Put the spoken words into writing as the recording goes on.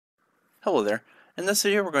Hello there. In this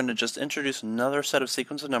video we're going to just introduce another set of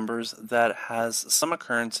sequence of numbers that has some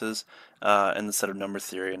occurrences in the set of number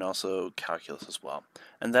theory and also calculus as well.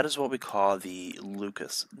 And that is what we call the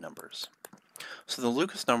Lucas numbers. So the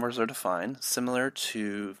Lucas numbers are defined similar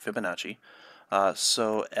to Fibonacci.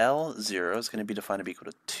 So L0 is going to be defined to be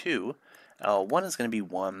equal to 2, L1 is going to be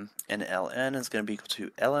 1, and Ln is going to be equal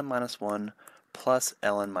to Ln minus 1 plus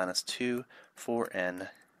Ln minus 2 for n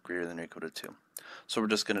greater than or equal to 2. So we're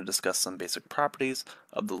just going to discuss some basic properties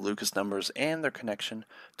of the Lucas numbers and their connection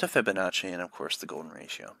to Fibonacci and of course the golden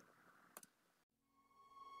ratio.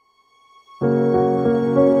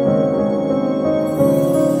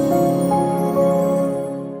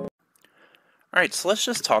 Alright, so let's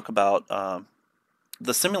just talk about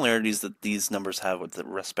the similarities that these numbers have with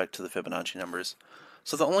respect to the Fibonacci numbers.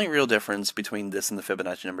 So the only real difference between this and the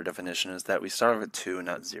Fibonacci number definition is that we start off at 2,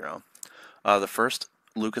 not 0. The first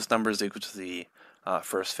Lucas number is equal to the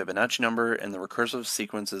first Fibonacci number, and the recursive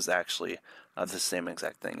sequence is actually the same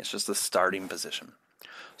exact thing. It's just the starting position.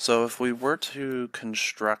 So if we were to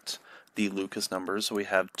construct the Lucas numbers, so we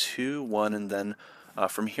have 2, 1, and then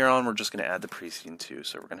from here on we're just going to add the preceding 2.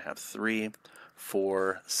 So we're going to have 3,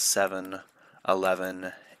 4, 7,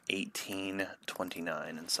 11, 18,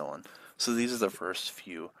 29, and so on. So these are the first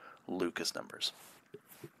few Lucas numbers.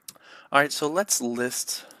 Alright, so let's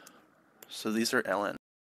list, so these are Ln.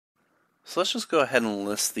 So let's just go ahead and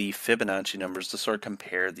list the Fibonacci numbers to sort of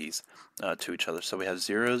compare these to each other. So we have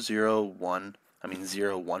 0, 0, 1,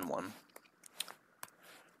 1, 1.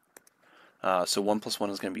 So 1 plus 1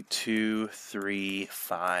 is going to be 2, 3,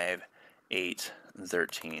 5, 8,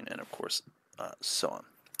 13, and of course so on.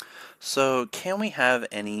 So can we have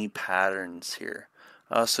any patterns here?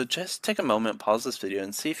 So just take a moment, pause this video,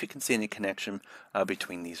 and see if you can see any connection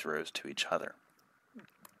between these rows to each other.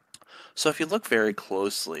 So if you look very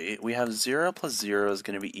closely, we have 0 plus 0 is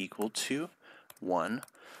going to be equal to 1.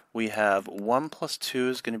 We have 1 plus 2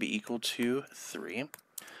 is going to be equal to 3.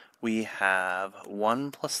 We have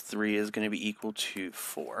 1 plus 3 is going to be equal to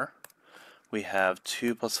 4. We have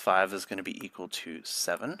 2 plus 5 is going to be equal to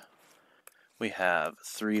 7. We have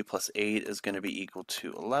 3 plus 8 is going to be equal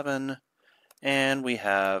to 11. And we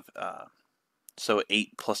have, so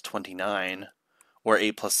 8 plus 29, or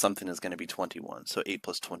 8 plus something is going to be 21. So 8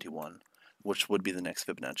 plus 21, which would be the next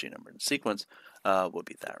Fibonacci number in sequence, would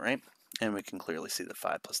be that, right? And we can clearly see that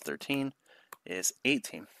 5 plus 13 is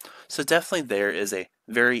 18. So definitely there is a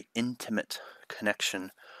very intimate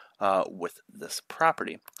connection with this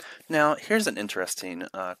property. Now, here's an interesting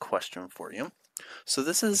question for you. So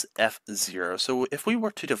this is F0. So if we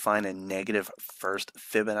were to define a negative first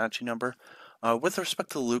Fibonacci number, with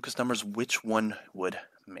respect to the Lucas numbers, which one would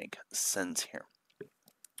make sense here?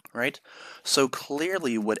 Right? So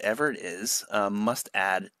clearly whatever it is must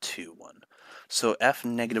add to 1. So f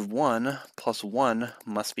negative 1 plus 1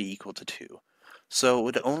 must be equal to 2. So it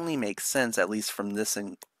would only make sense, at least from this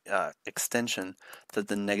extension, that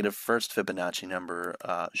the negative first Fibonacci number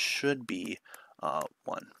should be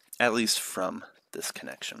 1, at least from this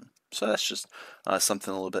connection. So that's just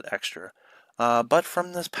something a little bit extra. But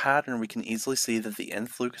from this pattern, we can easily see that the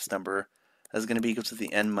nth Lucas number is going to be equal to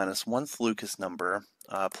the n minus 1th Lucas number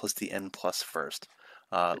plus the n plus first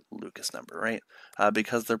Lucas number, right?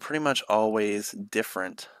 Because they're pretty much always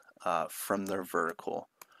different from their vertical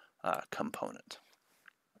component,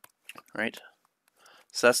 right?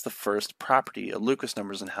 So that's the first property of Lucas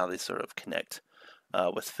numbers and how they sort of connect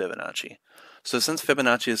with Fibonacci. So since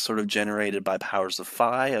Fibonacci is sort of generated by powers of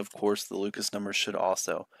phi, of course the Lucas numbers should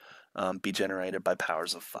also be generated by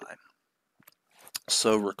powers of phi.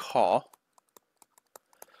 So recall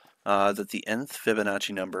that the nth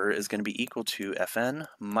Fibonacci number is going to be equal to Fn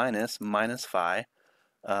minus phi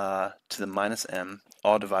to the minus m,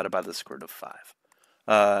 all divided by the square root of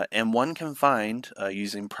 5. And one can find,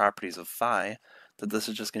 using properties of phi, that this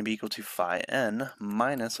is just going to be equal to phi n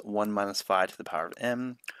minus 1 minus phi to the power of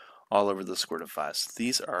m, all over the square root of 5. So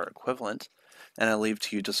these are equivalent, and I leave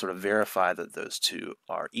to you to sort of verify that those two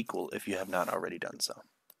are equal if you have not already done so.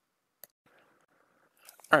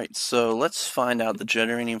 Alright, so let's find out the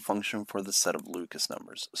generating function for the set of Lucas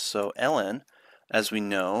numbers. So ln, as we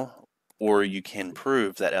know, or you can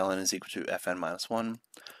prove that ln is equal to fn minus 1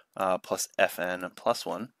 plus fn plus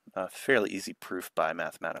 1, a fairly easy proof by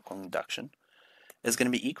mathematical induction, is going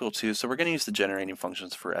to be equal to, so we're going to use the generating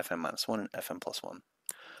functions for fn minus 1 and fn plus 1.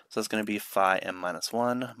 So it's going to be phi m minus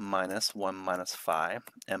 1 minus 1 minus phi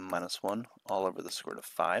m minus 1 all over the square root of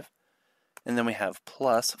 5. And then we have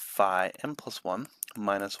plus phi m plus 1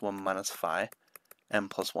 minus 1 minus phi m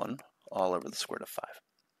plus 1 all over the square root of 5.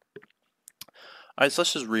 Alright, so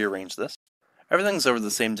let's just rearrange this. Everything's over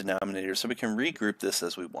the same denominator, so we can regroup this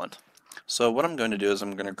as we want. So what I'm going to do is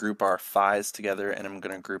I'm going to group our phi's together, and I'm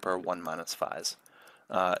going to group our 1 minus phi's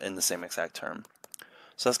in the same exact term.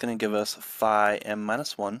 So that's going to give us phi m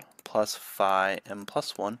minus 1 plus phi m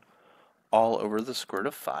plus 1 all over the square root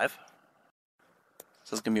of 5.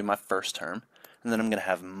 So that's going to be my first term. And then I'm going to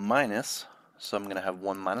have minus, so I'm going to have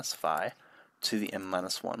 1 minus phi to the m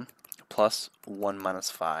minus 1 plus 1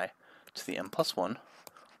 minus phi to the m plus 1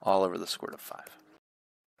 all over the square root of 5.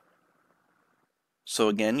 So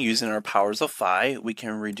again, using our powers of phi, we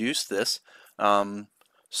can reduce this.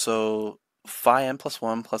 So phi m plus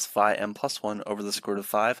 1 plus phi m plus 1 over the square root of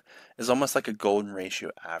 5 is almost like a golden ratio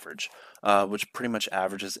average, which pretty much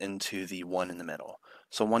averages into the 1 in the middle.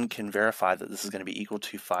 So one can verify that this is going to be equal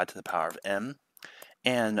to phi to the power of m,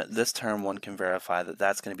 and this term one can verify that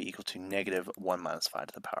that's going to be equal to negative 1 minus phi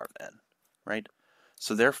to the power of n, right?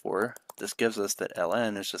 So therefore, this gives us that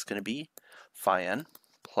ln is just going to be phi n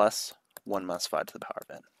plus 1 minus phi to the power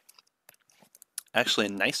of n. Actually a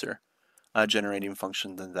nicer generating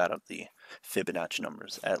function than that of the Fibonacci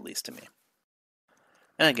numbers, at least to me.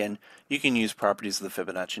 And again, you can use properties of the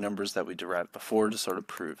Fibonacci numbers that we derived before to sort of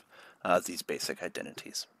prove these basic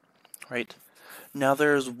identities. Right? Now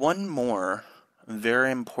there's one more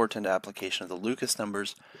very important application of the Lucas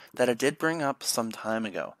numbers that I did bring up some time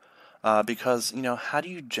ago. Because, how do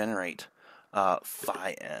you generate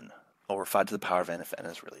phi n, or phi to the power of n if n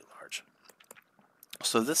is really large?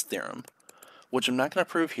 So this theorem, which I'm not going to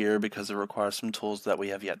prove here because it requires some tools that we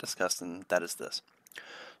have yet discussed, and that is this.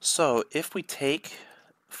 So if we take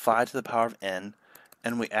phi to the power of n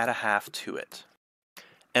and we add a half to it,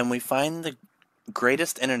 and we find the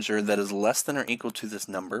greatest integer that is less than or equal to this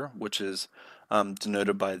number, which is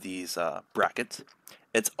denoted by these brackets,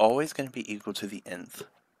 it's always going to be equal to the nth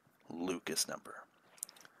Lucas number.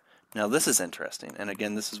 Now this is interesting, and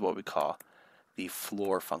again this is what we call the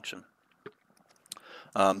floor function.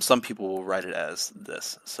 Some people will write it as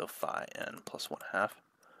this, so phi n plus 1/2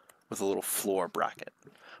 with a little floor bracket,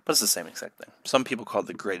 but it's the same exact thing. Some people call it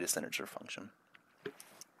the greatest integer function.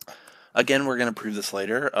 Again, we're going to prove this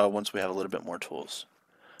later once we have a little bit more tools.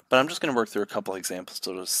 But I'm just going to work through a couple examples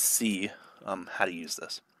to see how to use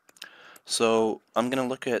this. So I'm going to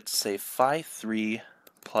look at, say, phi 3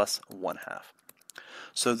 plus 1/2.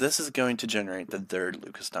 So this is going to generate the third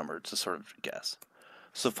Lucas number to sort of guess.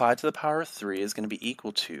 So phi to the power of 3 is going to be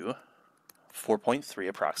equal to 4.3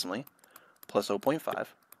 approximately, plus 0.5.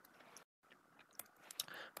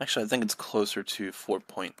 Actually, I think it's closer to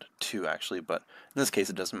 4.2 actually, but in this case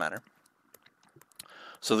it doesn't matter.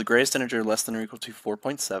 So the greatest integer less than or equal to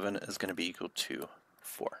 4.7 is going to be equal to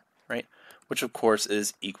 4, right? Which of course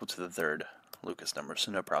is equal to the third Lucas number,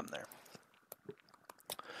 so no problem there.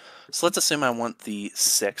 So let's assume I want the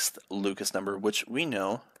sixth Lucas number, which we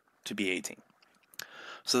know to be 18.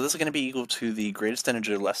 So this is going to be equal to the greatest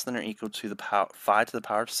integer less than or equal to the phi to the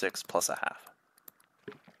power of 6 plus a half,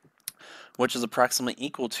 which is approximately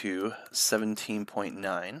equal to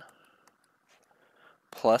 17.9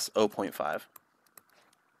 plus 0.5,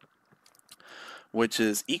 which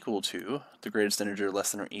is equal to the greatest integer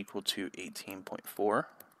less than or equal to 18.4,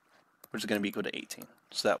 which is going to be equal to 18.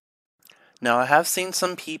 So that. Now I have seen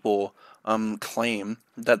some people claim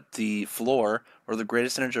that the floor, or the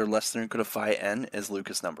greatest integer less than or equal to phi n, is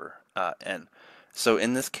Lucas number n. So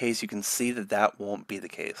in this case you can see that that won't be the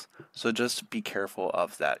case. So just be careful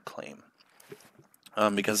of that claim.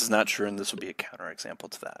 Because it's not true, and this would be a counterexample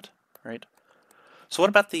to that, right? So what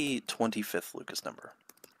about the 25th Lucas number?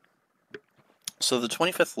 So the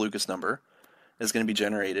 25th Lucas number is going to be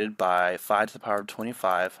generated by phi to the power of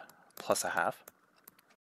 25 plus a half,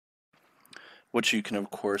 which you can of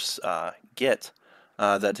course get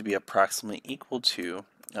that to be approximately equal to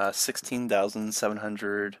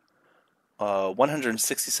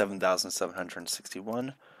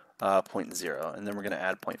 167,761.0, and then we're going to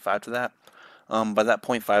add 0.5 to that. But that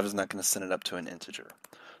 0.5 is not going to send it up to an integer.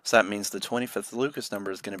 So that means the 25th Lucas number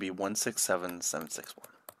is going to be 167,761.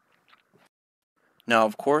 Now,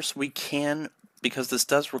 of course, we can, because this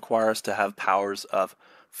does require us to have powers of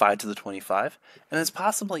phi to the 25, and it's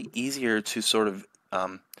possibly easier to sort of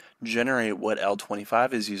generate what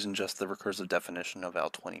L25 is using just the recursive definition of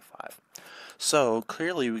L25. So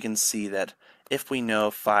clearly we can see that if we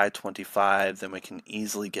know phi 25, then we can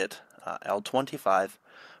easily get L25.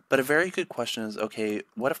 But a very good question is, okay,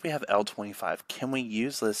 what if we have L25? Can we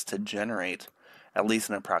use this to generate at least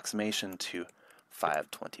an approximation to phi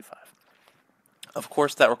of 25? Of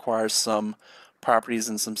course, that requires some properties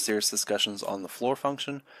and some serious discussions on the floor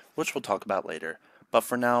function, which we'll talk about later. But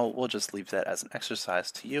for now, we'll just leave that as an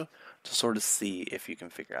exercise to you to sort of see if you can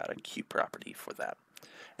figure out a Q property for that.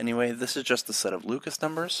 Anyway, this is just the set of Lucas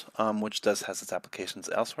numbers, which has its applications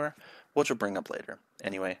elsewhere, which we'll bring up later.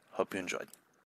 Anyway, hope you enjoyed.